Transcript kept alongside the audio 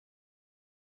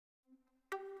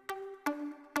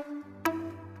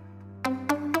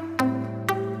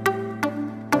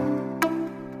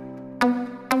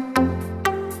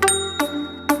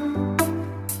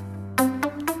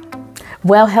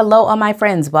Well, hello all my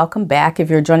friends. Welcome back. If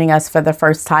you're joining us for the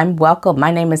first time, welcome. My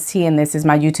name is T and this is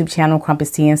my YouTube channel, Crumpets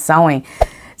Tea and Sewing.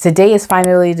 Today is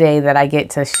finally the day that I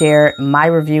get to share my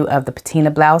review of the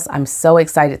Patina Blouse. I'm so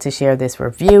excited to share this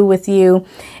review with you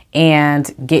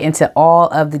and get into all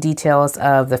of the details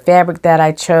of the fabric that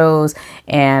I chose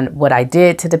and what I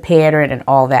did to the pattern and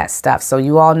all that stuff. So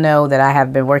you all know that I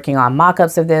have been working on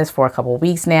mock-ups of this for a couple of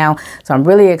weeks now. So I'm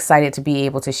really excited to be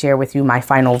able to share with you my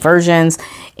final versions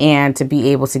and to be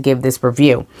able to give this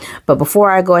review. But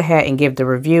before I go ahead and give the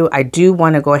review, I do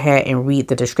want to go ahead and read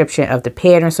the description of the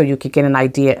pattern so you can get an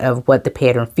idea of what the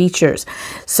pattern features.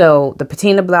 So the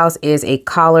Patina Blouse is a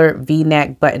collar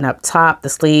V-neck button up top. The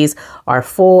sleeves are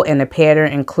full and the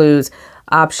pattern includes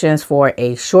options for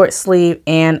a short sleeve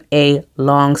and a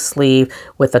long sleeve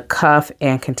with a cuff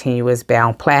and continuous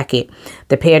bound placket.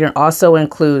 The pattern also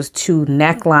includes 2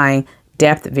 neckline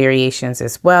depth variations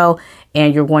as well,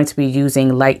 and you're going to be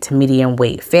using light to medium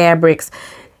weight fabrics.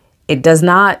 It does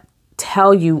not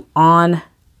tell you on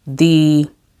the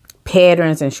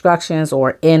pattern's instructions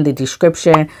or in the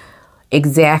description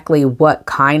exactly what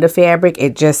kind of fabric.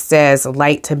 It just says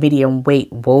light to medium weight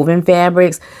woven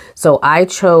fabrics. So I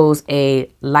chose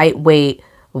a lightweight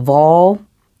voile,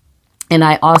 and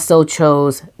I also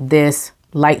chose this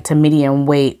light to medium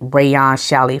weight rayon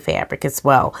challis fabric as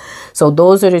well. So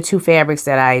those are the 2 fabrics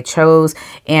that I chose,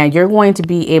 and you're going to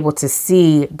be able to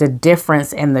see the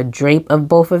difference in the drape of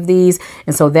both of these,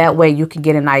 and so that way you can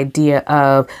get an idea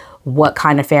of what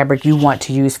kind of fabric you want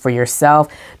to use for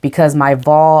yourself, because my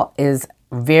voile is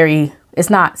it's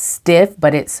not stiff,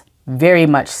 but it's very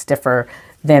much stiffer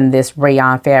than this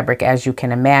rayon fabric, as you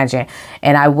can imagine.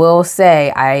 And I will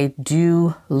say I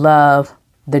do love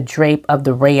the drape of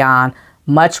the rayon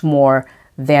much more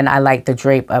than I like the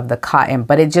drape of the cotton,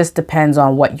 but it just depends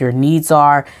on what your needs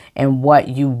are and what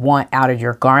you want out of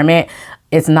your garment.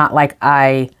 It's not like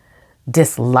I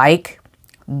dislike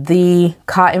the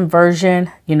cotton version,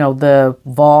 you know, the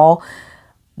voile,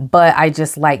 but I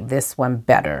just like this one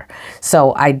better.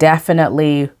 So I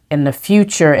definitely, in the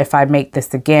future, if I make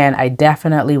this again, I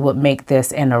definitely would make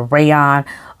this in a rayon,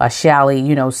 a challis,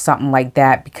 you know, something like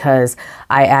that, because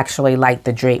I actually like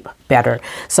the drape better.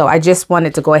 So I just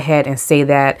wanted to go ahead and say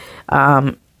that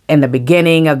in the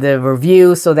beginning of the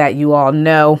review so that you all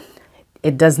know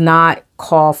it does not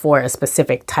call for a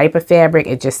specific type of fabric.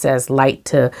 It just says light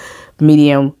to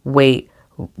medium weight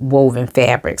woven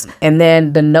fabrics. And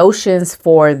then the notions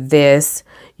for this,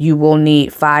 you will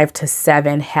need 5 to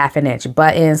 7 1/2"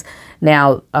 buttons.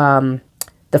 Now,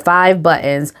 the 5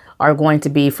 buttons are going to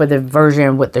be for the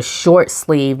version with the short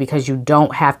sleeve, because you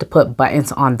don't have to put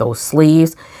buttons on those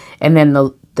sleeves. And then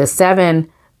the 7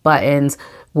 buttons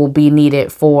will be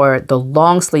needed for the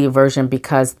long sleeve version,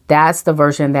 because that's the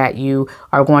version that you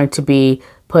are going to be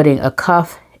putting a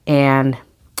cuff and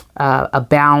a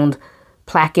bound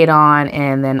placket on,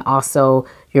 and then also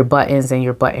your buttons and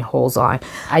your buttonholes on.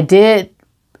 I did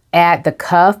add the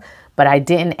cuff, but I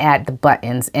didn't add the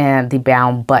buttons and the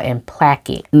bound button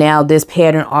placket. Now this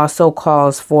pattern also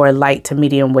calls for light to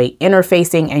medium weight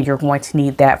interfacing, and you're going to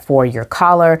need that for your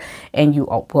collar, and you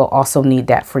will also need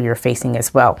that for your facing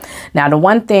as well. Now the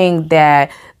one thing that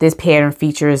this pattern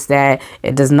features that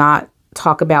it does not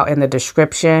talk about in the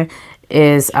description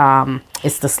is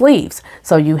it's the sleeves.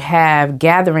 So you have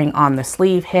gathering on the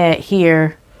sleeve head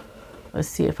here. Let's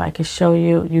see if I can show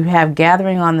you. You have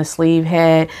gathering on the sleeve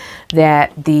head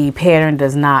that the pattern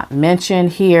does not mention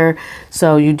here.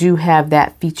 So you do have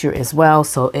that feature as well.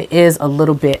 So it is a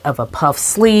little bit of a puff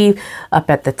sleeve up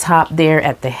at the top there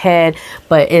at the head,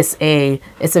 but it's a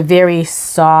very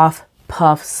soft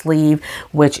puff sleeve,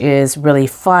 which is really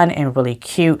fun and really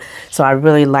cute. So I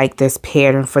really like this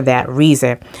pattern for that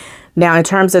reason. Now, in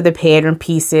terms of the pattern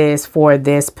pieces for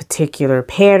this particular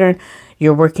pattern,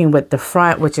 you're working with the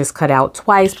front, which is cut out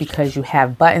twice because you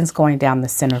have buttons going down the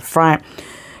center front.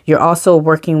 You're also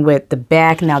working with the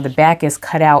back. Now, the back is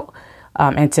cut out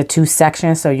into 2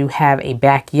 sections. So you have a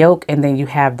back yoke, and then you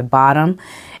have the bottom.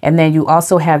 And then you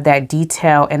also have that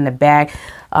detail in the back.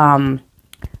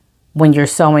 When you're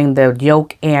sewing the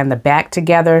yoke and the back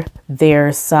together,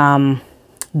 there's some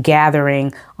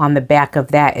gathering on the back of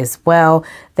that as well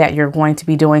that you're going to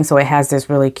be doing. So it has this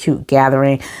really cute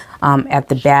gathering at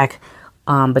the back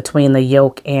between the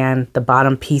yoke and the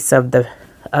bottom piece of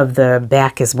the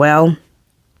back as well.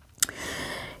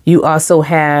 You also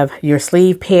have your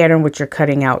sleeve pattern, which you're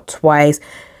cutting out twice.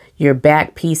 Your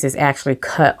back piece is actually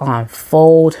cut on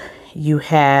fold. You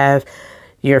have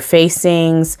your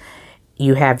facings.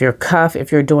 You have your cuff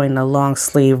if you're doing the long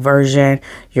sleeve version,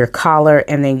 your collar,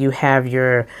 and then you have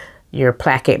your your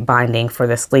placket binding for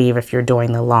the sleeve if you're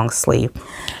doing the long sleeve.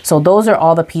 So those are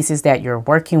all the pieces that you're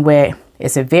working with.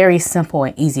 It's a very simple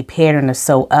and easy pattern to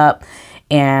sew up,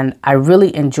 and I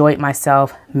really enjoyed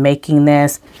myself making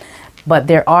this. But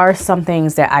there are some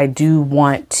things that I do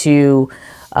want to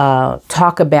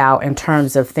talk about in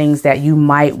terms of things that you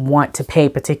might want to pay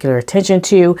particular attention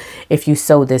to if you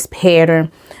sew this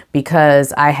pattern,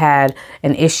 because I had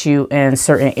an issue in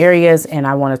certain areas and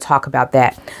I want to talk about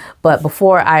that. But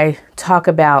before I talk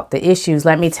about the issues,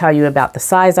 let me tell you about the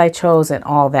size I chose and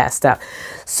all that stuff.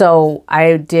 So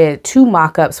I did 2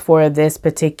 mock-ups for this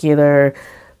particular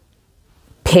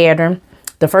pattern.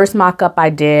 The first mock-up I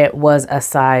did was a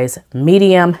size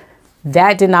medium.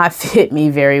 That did not fit me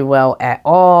very well at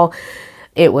all.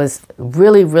 It was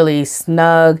really, really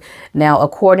snug. Now,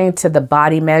 according to the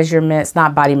body measurements,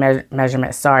 not body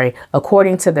measurements, sorry,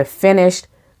 according to the finished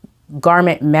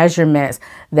garment measurements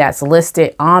that's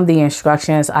listed on the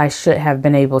instructions, I should have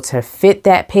been able to fit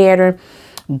that pattern,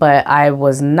 but I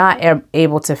was not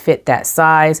able to fit that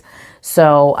size.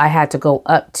 So I had to go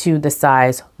up to the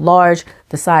size large.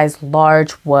 The size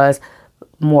large was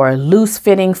more loose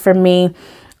fitting for me.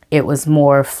 It was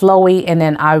more flowy, and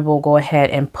then I will go ahead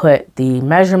and put the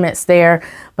measurements there,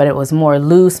 but it was more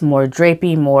loose, more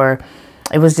drapey,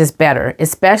 it was just better,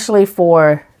 especially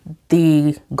for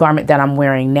the garment that I'm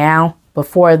wearing now.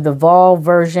 Before the vol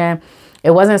version,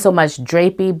 it wasn't so much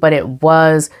drapey, but it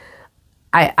was,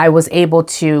 I was able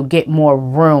to get more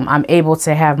room. I'm able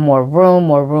to have more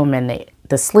room in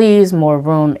the sleeves, more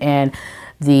room in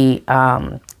the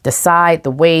side,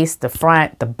 the waist, the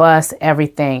front, the bust,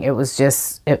 everything. It was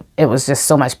just, it was just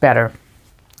so much better.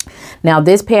 Now,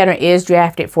 this pattern is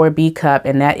drafted for a B cup,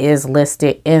 and that is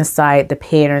listed inside the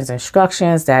pattern's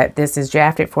instructions that this is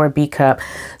drafted for a B cup.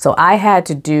 So I had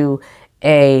to do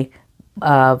a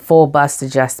full bust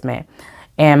adjustment,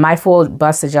 and my full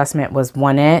bust adjustment was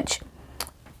 1 inch.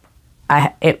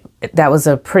 That was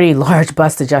a pretty large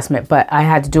bust adjustment, but I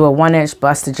had to do a 1 inch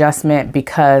bust adjustment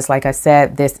because, like I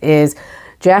said, this is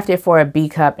drafted for a B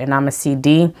cup and I'm a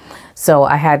CD. So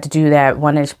I had to do that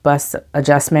 1 inch bust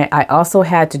adjustment. I also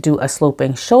had to do a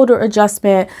sloping shoulder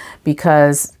adjustment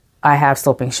because I have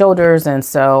sloping shoulders. And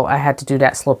so I had to do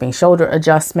that sloping shoulder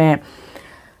adjustment.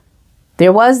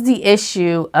 There was the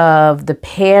issue of the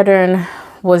pattern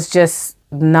was just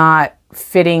not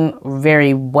fitting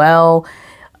very well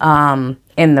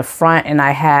in the front, and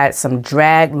I had some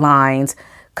drag lines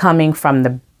coming from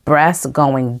the breast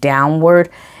going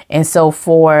downward. And so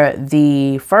for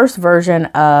the first version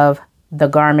of the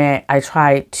garment, I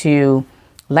tried to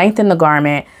lengthen the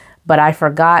garment, but I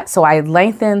forgot. So I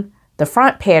lengthened the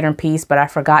front pattern piece, but I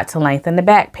forgot to lengthen the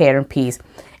back pattern piece.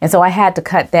 And so I had to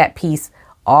cut that piece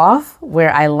off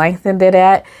where I lengthened it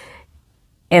at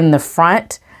in the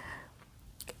front.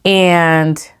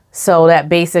 And so that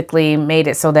basically made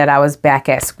it so that I was back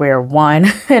at square one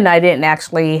and I didn't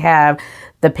actually have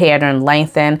the pattern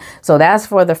lengthened. So that's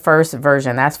for the first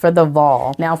version. That's for the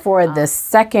vol. Now for the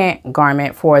second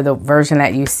garment, for the version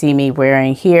that you see me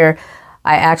wearing here,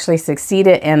 I actually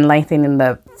succeeded in lengthening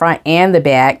the front and the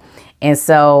back. And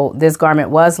so this garment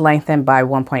was lengthened by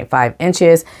 1.5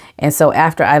 inches. And so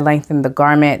after I lengthened the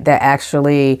garment, that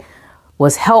actually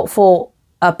was helpful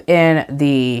up in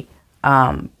the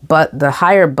the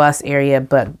higher bust area,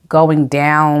 but going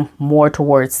down more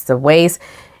towards the waist,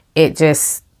 it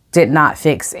just did not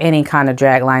fix any kind of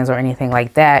drag lines or anything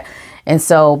like that. And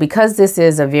so because this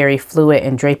is a very fluid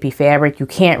and drapey fabric, you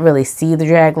can't really see the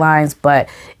drag lines, but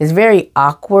it's very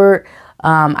awkward.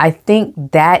 I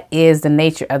think that is the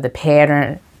nature of the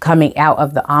pattern coming out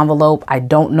of the envelope. I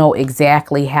don't know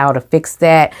exactly how to fix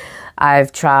that.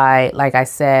 I've tried, like I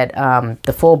said,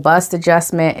 the full bust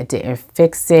adjustment. It didn't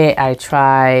fix it. I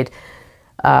tried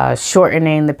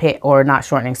shortening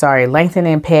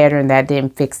lengthening pattern. That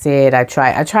didn't fix it. I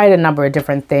tried a number of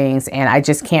different things, and I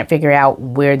just can't figure out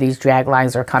where these drag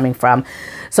lines are coming from.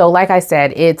 So like I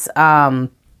said, it's a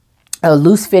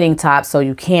loose fitting top, so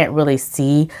you can't really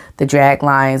see the drag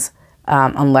lines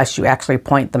unless you actually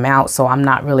point them out. So I'm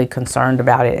not really concerned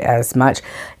about it as much.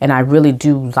 And I really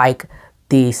do like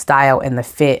the style and the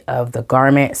fit of the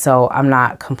garment, so I'm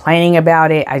not complaining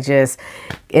about it.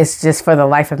 It's just for the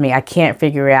life of me, I can't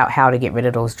figure out how to get rid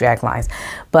of those drag lines.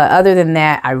 But other than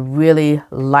that, I really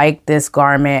like this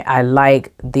garment. I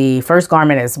like the first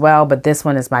garment as well, but this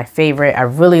one is my favorite. I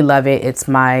really love it. It's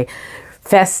my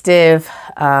festive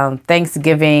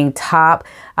Thanksgiving top.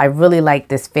 I really like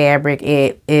this fabric.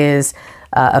 It is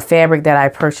a fabric that I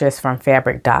purchased from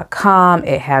fabric.com.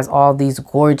 It has all these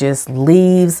gorgeous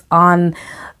leaves on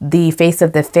the face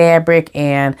of the fabric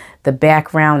and the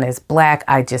background is black.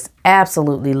 I just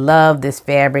absolutely love this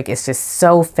fabric. It's just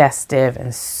so festive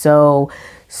and so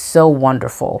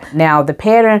wonderful. Now the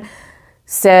pattern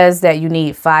says that you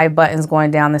need 5 buttons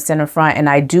going down the center front, and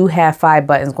I do have 5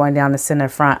 buttons going down the center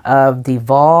front of the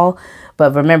voile,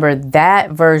 but remember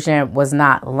that version was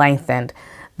not lengthened.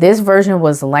 This version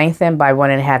was lengthened by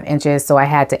 1.5 inches, so I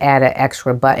had to add an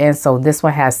extra button. So this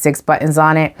one has 6 buttons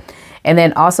on it. And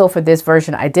then also for this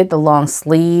version, I did the long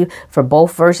sleeve for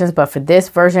both versions, but for this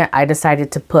version, I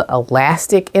decided to put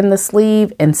elastic in the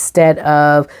sleeve instead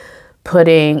of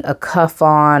putting a cuff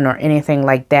on or anything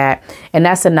like that. And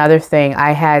that's another thing.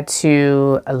 I had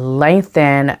to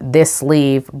lengthen this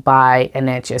sleeve by 1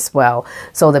 inch as well.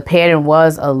 So the pattern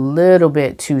was a little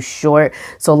bit too short.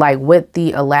 So like with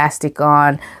the elastic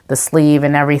on the sleeve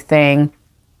and everything,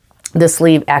 the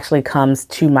sleeve actually comes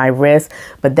to my wrist,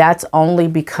 but that's only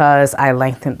because I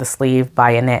lengthened the sleeve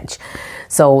by 1 inch.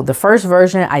 So the first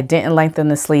version, I didn't lengthen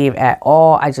the sleeve at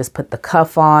all. I just put the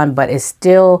cuff on, but it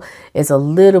still is a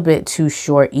little bit too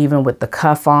short even with the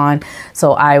cuff on.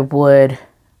 So I would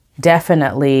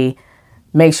definitely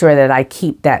make sure that I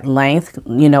keep that length.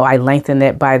 You know, I lengthened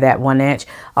it by that 1 inch.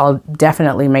 I'll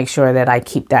definitely make sure that I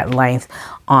keep that length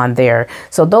on there.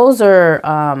 So those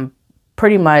are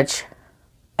pretty much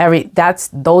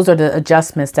those are the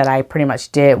adjustments that I pretty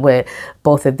much did with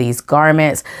both of these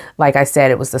garments. Like I said,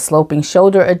 it was the sloping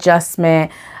shoulder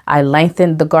adjustment. I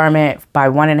lengthened the garment by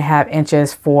 1.5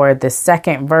 inches for the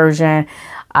second version.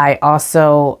 I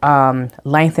also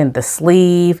lengthened the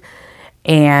sleeve.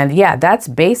 And yeah, that's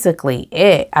basically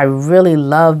it. I really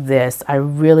love this. I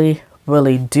really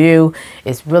do.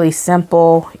 It's really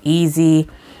simple, easy.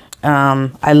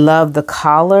 I love the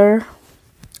collar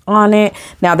on it.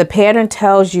 Now the pattern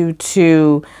tells you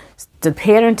to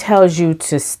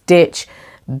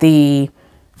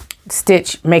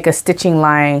make a stitching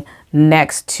line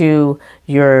next to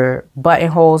your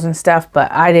buttonholes and stuff,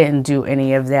 but I didn't do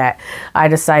any of that. I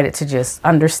decided to just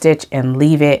understitch and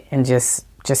leave it and just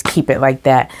keep it like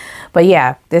that. But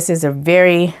yeah, this is a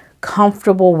very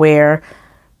comfortable wear,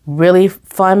 really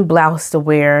fun blouse to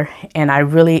wear, and I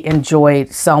really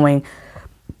enjoyed sewing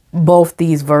both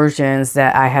these versions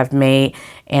that I have made,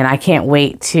 and I can't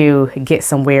wait to get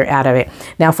some wear out of it.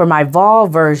 Now for my voile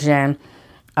version,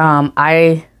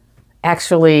 I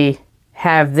actually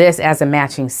have this as a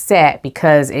matching set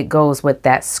because it goes with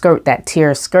that skirt, that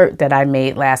tier skirt that I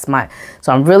made last month.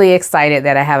 So I'm really excited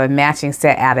that I have a matching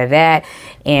set out of that,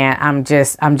 and I'm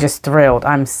just thrilled.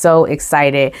 I'm so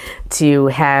excited to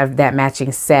have that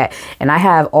matching set, and I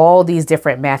have all these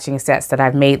different matching sets that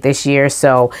I've made this year.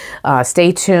 So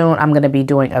stay tuned. I'm going to be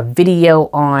doing a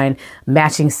video on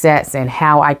matching sets and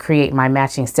how I create my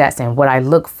matching sets and what I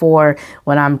look for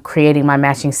when I'm creating my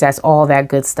matching sets, all that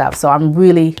good stuff. So I'm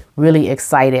really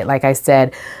excited, like I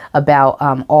said, about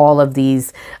all of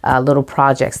these little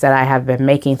projects that I have been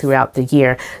making throughout the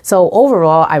year. So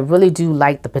overall, I really do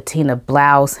like the Patina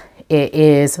blouse. It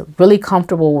is really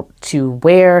comfortable to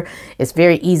wear. It's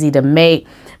very easy to make.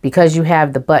 Because you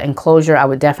have the button closure, I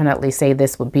would definitely say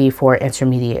this would be for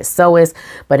intermediate sewists,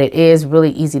 but it is really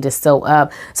easy to sew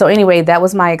up. So anyway, that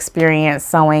was my experience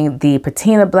sewing the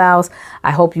Patina blouse.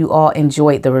 I hope you all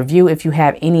enjoyed the review. If you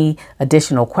have any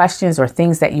additional questions or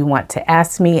things that you want to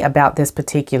ask me about this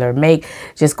particular make,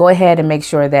 just go ahead and make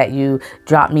sure that you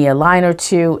drop me a line or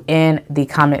two in the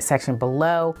comment section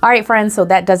below. All right, friends, so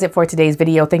that does it for today's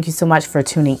video. Thank you so much for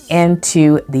tuning in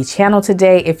to the channel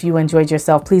today. If you enjoyed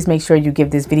yourself, please make sure you give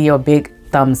this video a big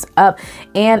thumbs up,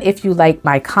 and if you like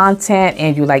my content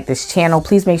and you like this channel,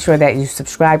 please make sure that you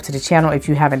subscribe to the channel if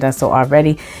you haven't done so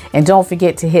already, and don't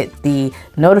forget to hit the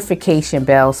notification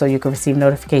bell so you can receive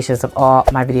notifications of all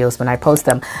my videos when I post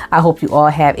them. I hope you all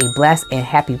have a blessed and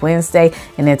happy Wednesday,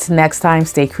 and until next time,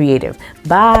 stay creative.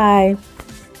 Bye.